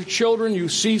walking with your children, you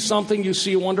see something, you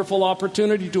see a wonderful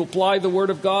opportunity to apply the Word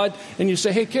of God, and you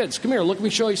say, hey kids, come here, let me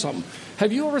show you something.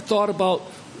 Have you ever thought about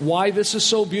why this is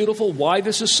so beautiful, why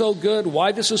this is so good,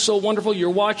 why this is so wonderful? You're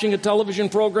watching a television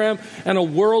program and a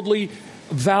worldly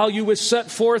value is set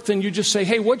forth, and you just say,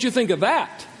 hey, what'd you think of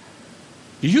that?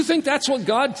 Do you think that's what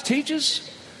God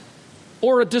teaches?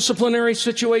 Or a disciplinary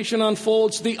situation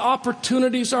unfolds. The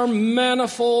opportunities are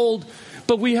manifold.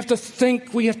 But we have to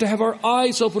think, we have to have our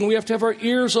eyes open, we have to have our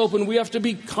ears open, we have to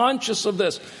be conscious of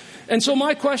this. And so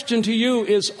my question to you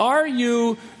is, are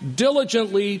you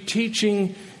diligently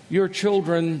teaching your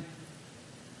children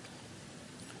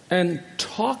and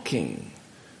talking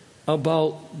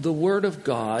about the Word of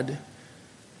God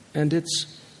and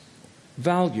its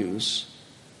values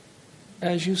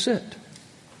as you sit,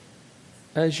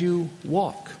 as you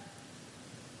walk?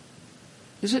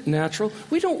 Is it natural?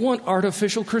 We don't want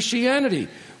artificial Christianity.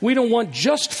 We don't want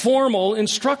just formal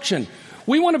instruction.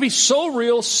 We want to be so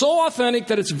real, so authentic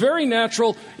that it's very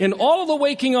natural in all of the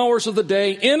waking hours of the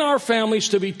day, in our families,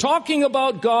 to be talking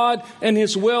about God and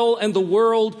His will and the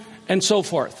world and so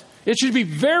forth. It should be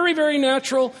very, very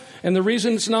natural. And the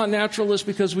reason it's not natural is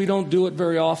because we don't do it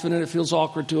very often and it feels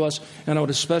awkward to us. And I would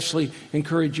especially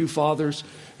encourage you fathers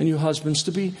and you husbands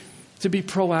to be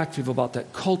proactive about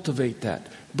that. Cultivate that.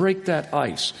 Break that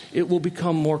ice. It will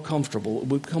become more comfortable. It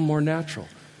will become more natural.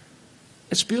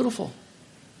 It's beautiful.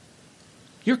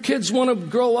 Your kids want to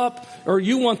grow up, or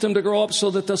you want them to grow up so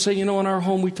that they'll say, in our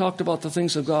home we talked about the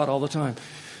things of God all the time.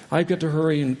 I've got to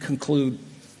hurry and conclude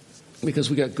because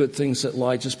we got good things that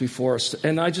lie just before us.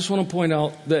 And I just want to point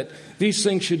out that these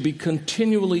things should be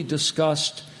continually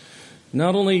discussed,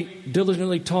 not only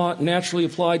diligently taught, naturally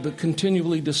applied, but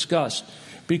continually discussed.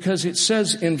 Because it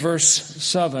says in verse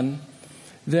 7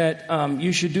 that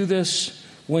you should do this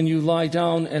when you lie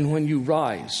down and when you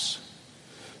rise.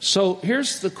 So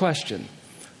here's the question.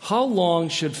 How long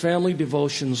should family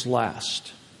devotions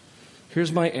last?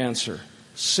 Here's my answer.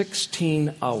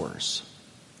 16 hours.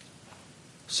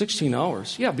 16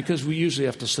 hours? Yeah, because we usually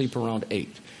have to sleep around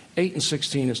 8. 8 and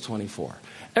 16 is 24.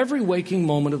 Every waking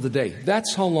moment of the day.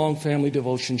 That's how long family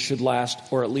devotion should last,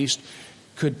 or at least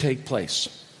could take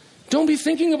place. Don't be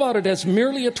thinking about it as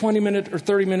merely a 20-minute or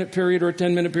 30-minute period or a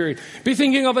 10-minute period. Be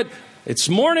thinking of it, it's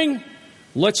morning,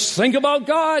 let's think about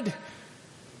God.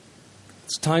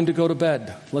 It's time to go to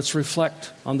bed. Let's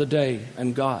reflect on the day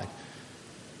and God.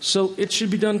 So it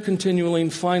should be done continually.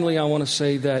 And finally, I want to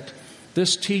say that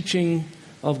this teaching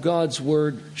of God's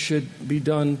Word should be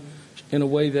done in a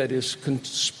way that is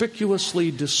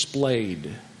conspicuously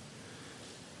displayed.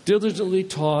 Diligently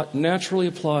taught, naturally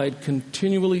applied,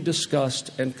 continually discussed,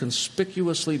 and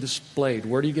conspicuously displayed.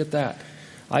 Where do you get that?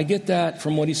 I get that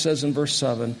from what he says in verse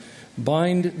 7.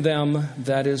 Bind them,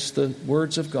 that is the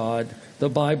words of God, the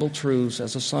Bible truths,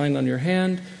 as a sign on your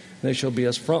hand. They shall be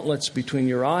as frontlets between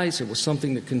your eyes. It was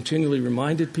something that continually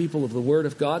reminded people of the Word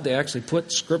of God. They actually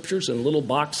put scriptures in little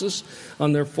boxes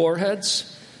on their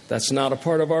foreheads. That's not a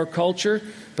part of our culture,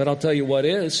 but I'll tell you what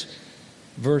is.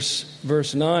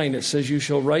 Verse 9, it says, you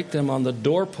shall write them on the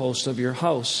doorpost of your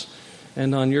house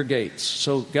and on your gates.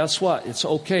 So guess what? It's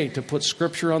okay to put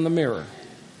scripture on the mirror.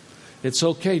 It's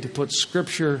okay to put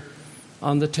scripture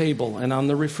on the table and on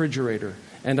the refrigerator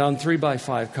and on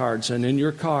 3x5 cards and in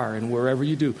your car and wherever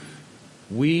you do.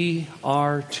 We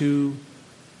are to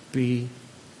be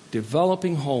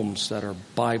developing homes that are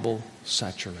Bible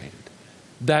saturated.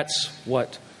 That's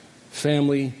what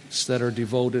families that are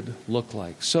devoted look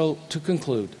like. So, to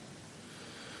conclude,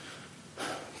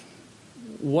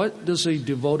 what does a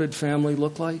devoted family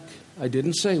look like? I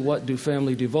didn't say what do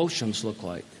family devotions look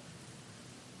like.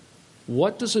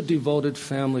 What does a devoted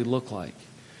family look like?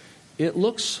 It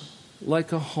looks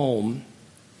like a home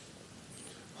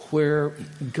where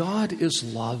God is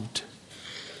loved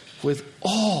with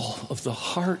all of the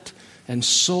heart and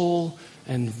soul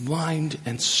and mind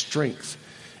and strength.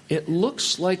 It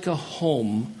looks like a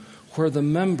home where the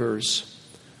members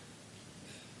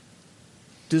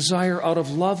desire out of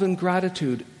love and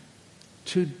gratitude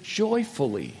to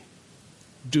joyfully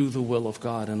do the will of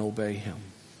God and obey Him.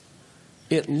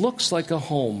 It looks like a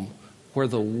home where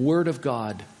the Word of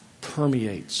God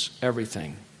permeates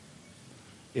everything.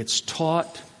 It's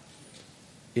taught,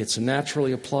 it's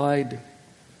naturally applied,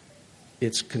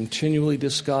 it's continually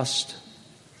discussed,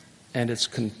 and it's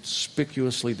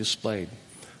conspicuously displayed.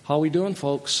 How are we doing,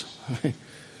 folks?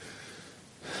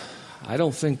 I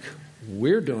don't think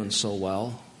we're doing so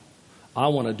well. I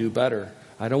want to do better.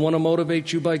 I don't want to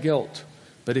motivate you by guilt.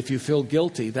 But if you feel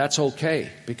guilty, that's okay,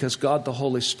 because God the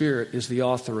Holy Spirit is the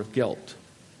author of guilt.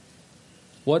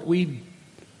 What we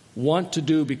want to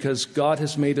do, because God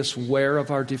has made us aware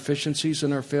of our deficiencies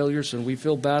and our failures, and we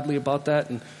feel badly about that,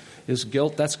 and is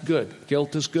guilt, that's good.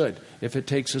 Guilt is good. If it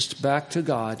takes us back to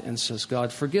God and says,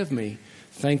 God, forgive me.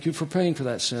 Thank you for paying for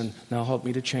that sin. Now help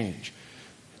me to change.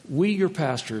 We, your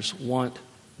pastors, want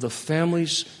the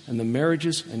families and the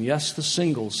marriages, and yes, the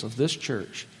singles of this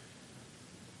church,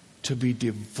 to be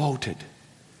devoted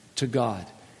to God.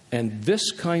 And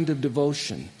this kind of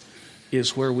devotion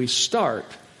is where we start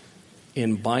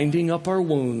in binding up our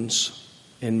wounds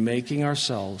in making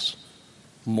ourselves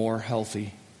more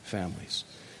healthy families.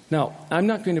 Now, I'm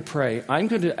not going to pray. I'm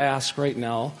going to ask right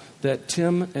now that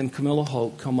Tim and Camilla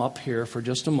Hoke come up here for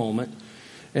just a moment.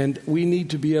 And we need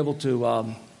to be able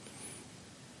to,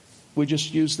 we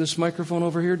just use this microphone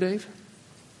over here, Dave?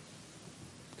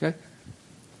 Okay.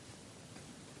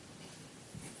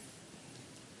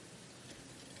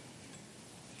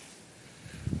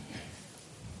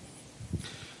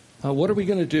 What are we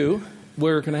going to do?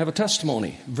 We're going to have a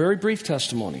testimony, very brief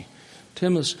testimony.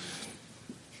 Tim is,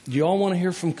 do you all want to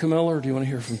hear from Camilla or do you want to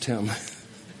hear from Tim?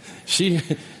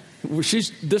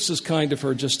 This is kind of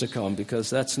her just to come because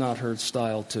that's not her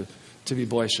style to be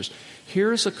boisterous.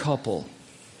 Here's a couple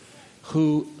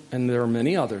who, and there are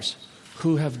many others,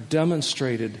 who have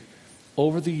demonstrated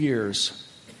over the years,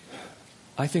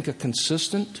 I think, a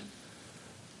consistent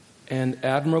and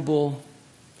admirable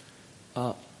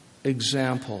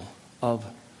example of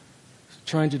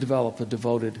trying to develop a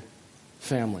devoted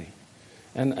family.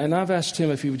 And I've asked Tim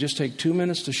if he would just take 2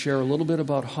 minutes to share a little bit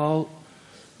about how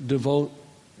the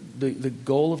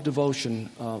goal of devotion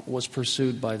was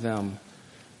pursued by them.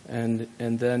 And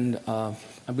then I'm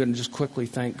going to just quickly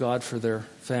thank God for their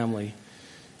family.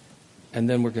 And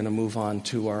then we're going to move on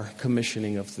to our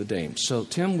commissioning of the dames. So,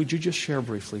 Tim, would you just share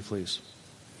briefly, please?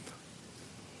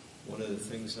 One of the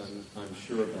things I'm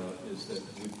sure about is that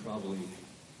we probably,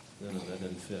 none of that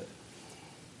didn't fit.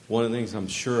 One of the things I'm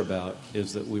sure about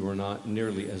is that we were not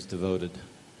nearly as devoted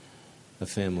a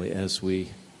family as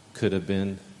we could have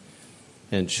been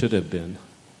and should have been.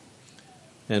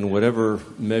 And whatever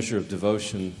measure of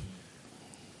devotion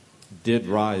did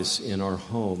rise in our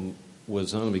home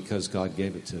was only because God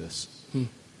gave it to us.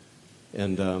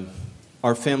 And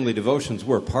our family devotions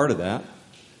were a part of that.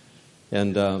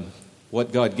 And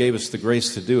what God gave us the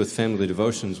grace to do with family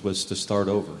devotions was to start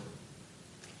over.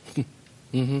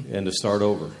 And to start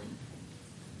over.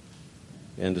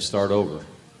 And to start over.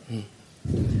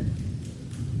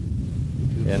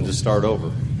 And to start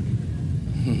over.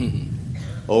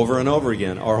 Over and over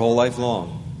again, our whole life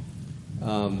long.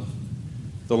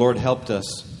 The Lord helped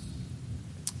us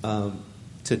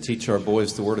to teach our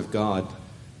boys the Word of God,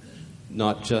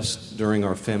 not just during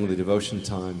our family devotion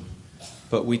time,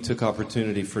 but we took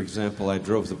opportunity. For example, I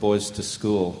drove the boys to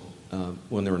school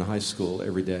when they were in high school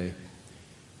every day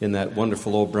in that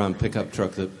wonderful old brown pickup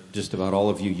truck that just about all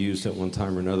of you used at one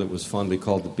time or another. It was fondly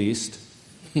called the Beast.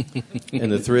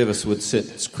 And the three of us would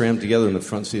sit crammed together in the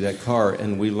front seat of that car,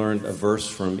 and we learned a verse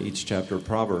from each chapter of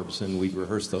Proverbs, and we'd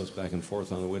rehearse those back and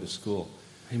forth on the way to school.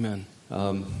 Amen.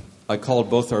 I called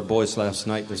both our boys last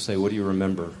night to say, what do you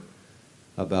remember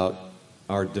about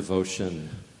our devotion,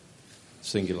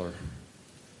 singular?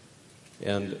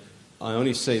 And I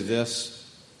only say this.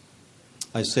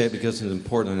 I say it because it's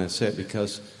important, and I say it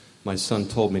because my son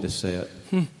told me to say it.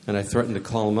 And I threatened to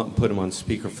call him up and put him on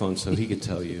speakerphone so he could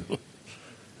tell you.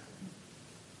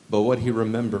 But what he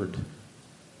remembered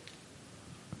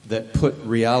that put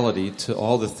reality to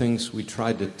all the things we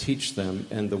tried to teach them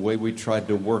and the way we tried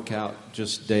to work out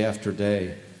just day after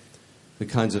day, the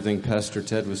kinds of things Pastor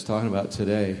Ted was talking about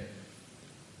today.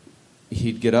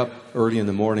 He'd get up early in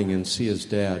the morning and see his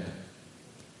dad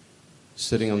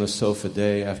sitting on the sofa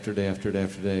day after day after day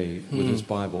after day with his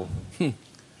Bible,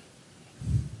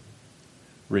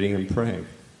 reading and praying.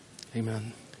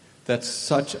 Amen. That's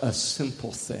such a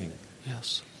simple thing.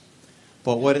 Yes.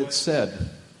 But what it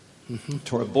said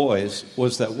to our boys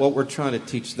was that what we're trying to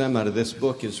teach them out of this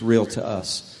book is real to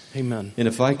us. Amen. And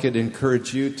if I could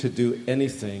encourage you to do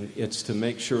anything, it's to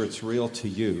make sure it's real to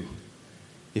you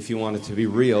if you want it to be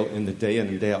real in the day in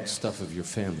and day out stuff of your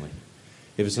family.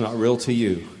 If it's not real to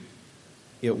you,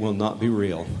 it will not be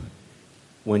real.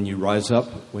 When you rise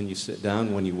up, when you sit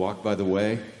down, when you walk by the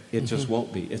way, it just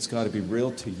won't be. It's got to be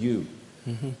real to you.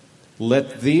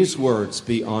 Let these words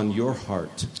be on your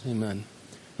heart. Amen.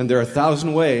 And there are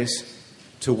 1,000 ways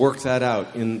to work that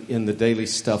out in the daily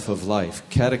stuff of life.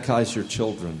 Catechize your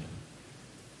children.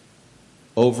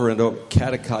 Over and over,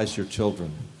 catechize your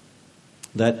children.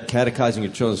 That catechizing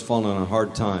your children has fallen on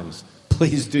hard times.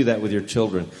 Please do that with your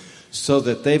children so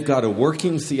that they've got a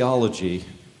working theology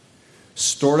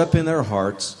stored up in their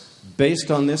hearts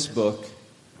based on this book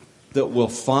that will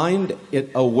find it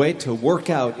a way to work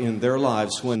out in their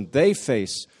lives when they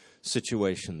face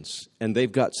situations and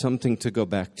they've got something to go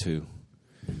back to.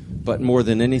 But more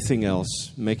than anything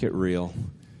else, make it real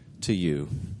to you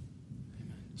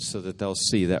so that they'll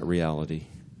see that reality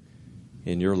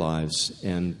in your lives,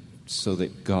 and so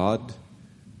that God,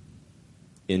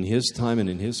 in His time and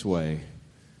in His way,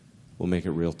 will make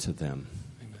it real to them.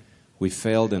 Amen. We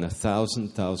failed in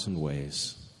 1,000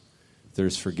 ways.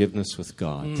 There's forgiveness with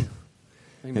God.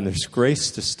 Amen. And there's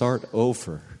grace to start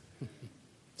over.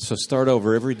 So start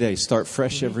over every day. Start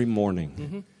fresh every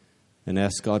morning. And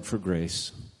ask God for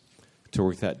grace to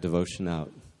work that devotion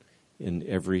out in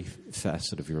every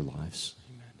facet of your lives.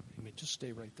 Amen. Just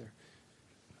stay right there.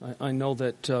 I know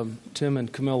that Tim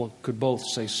and Camilla could both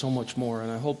say so much more,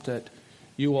 and I hope that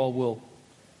you all will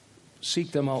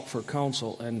seek them out for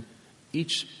counsel. And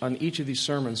on each of these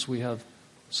sermons, we have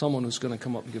someone who's going to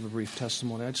come up and give a brief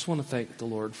testimony. I just want to thank the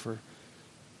Lord for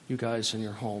you guys in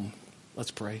your home.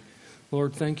 Let's pray.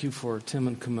 Lord, thank you for Tim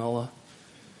and Camilla.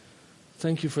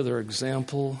 Thank you for their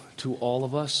example to all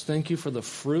of us. Thank you for the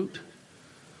fruit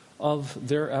of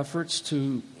their efforts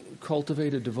to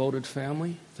cultivate a devoted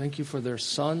family. Thank you for their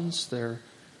sons, their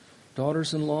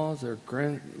daughters-in-law, their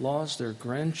grand-laws, their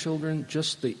grandchildren,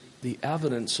 just the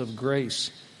evidence of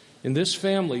grace in this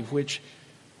family which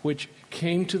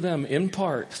came to them in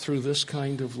part through this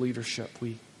kind of leadership.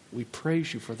 We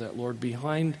praise you for that, Lord.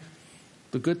 Behind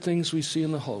the good things we see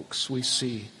in the hoax, we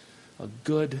see a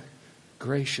good,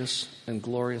 gracious, and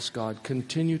glorious God.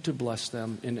 Continue to bless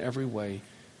them in every way.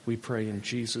 We pray in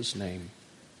Jesus' name.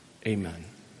 Amen.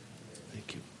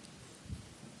 Thank you.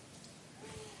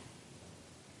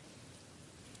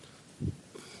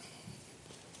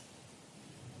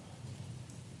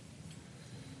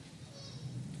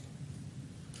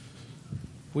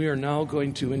 We are now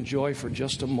going to enjoy for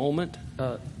just a moment,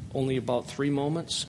 only about 3 moments,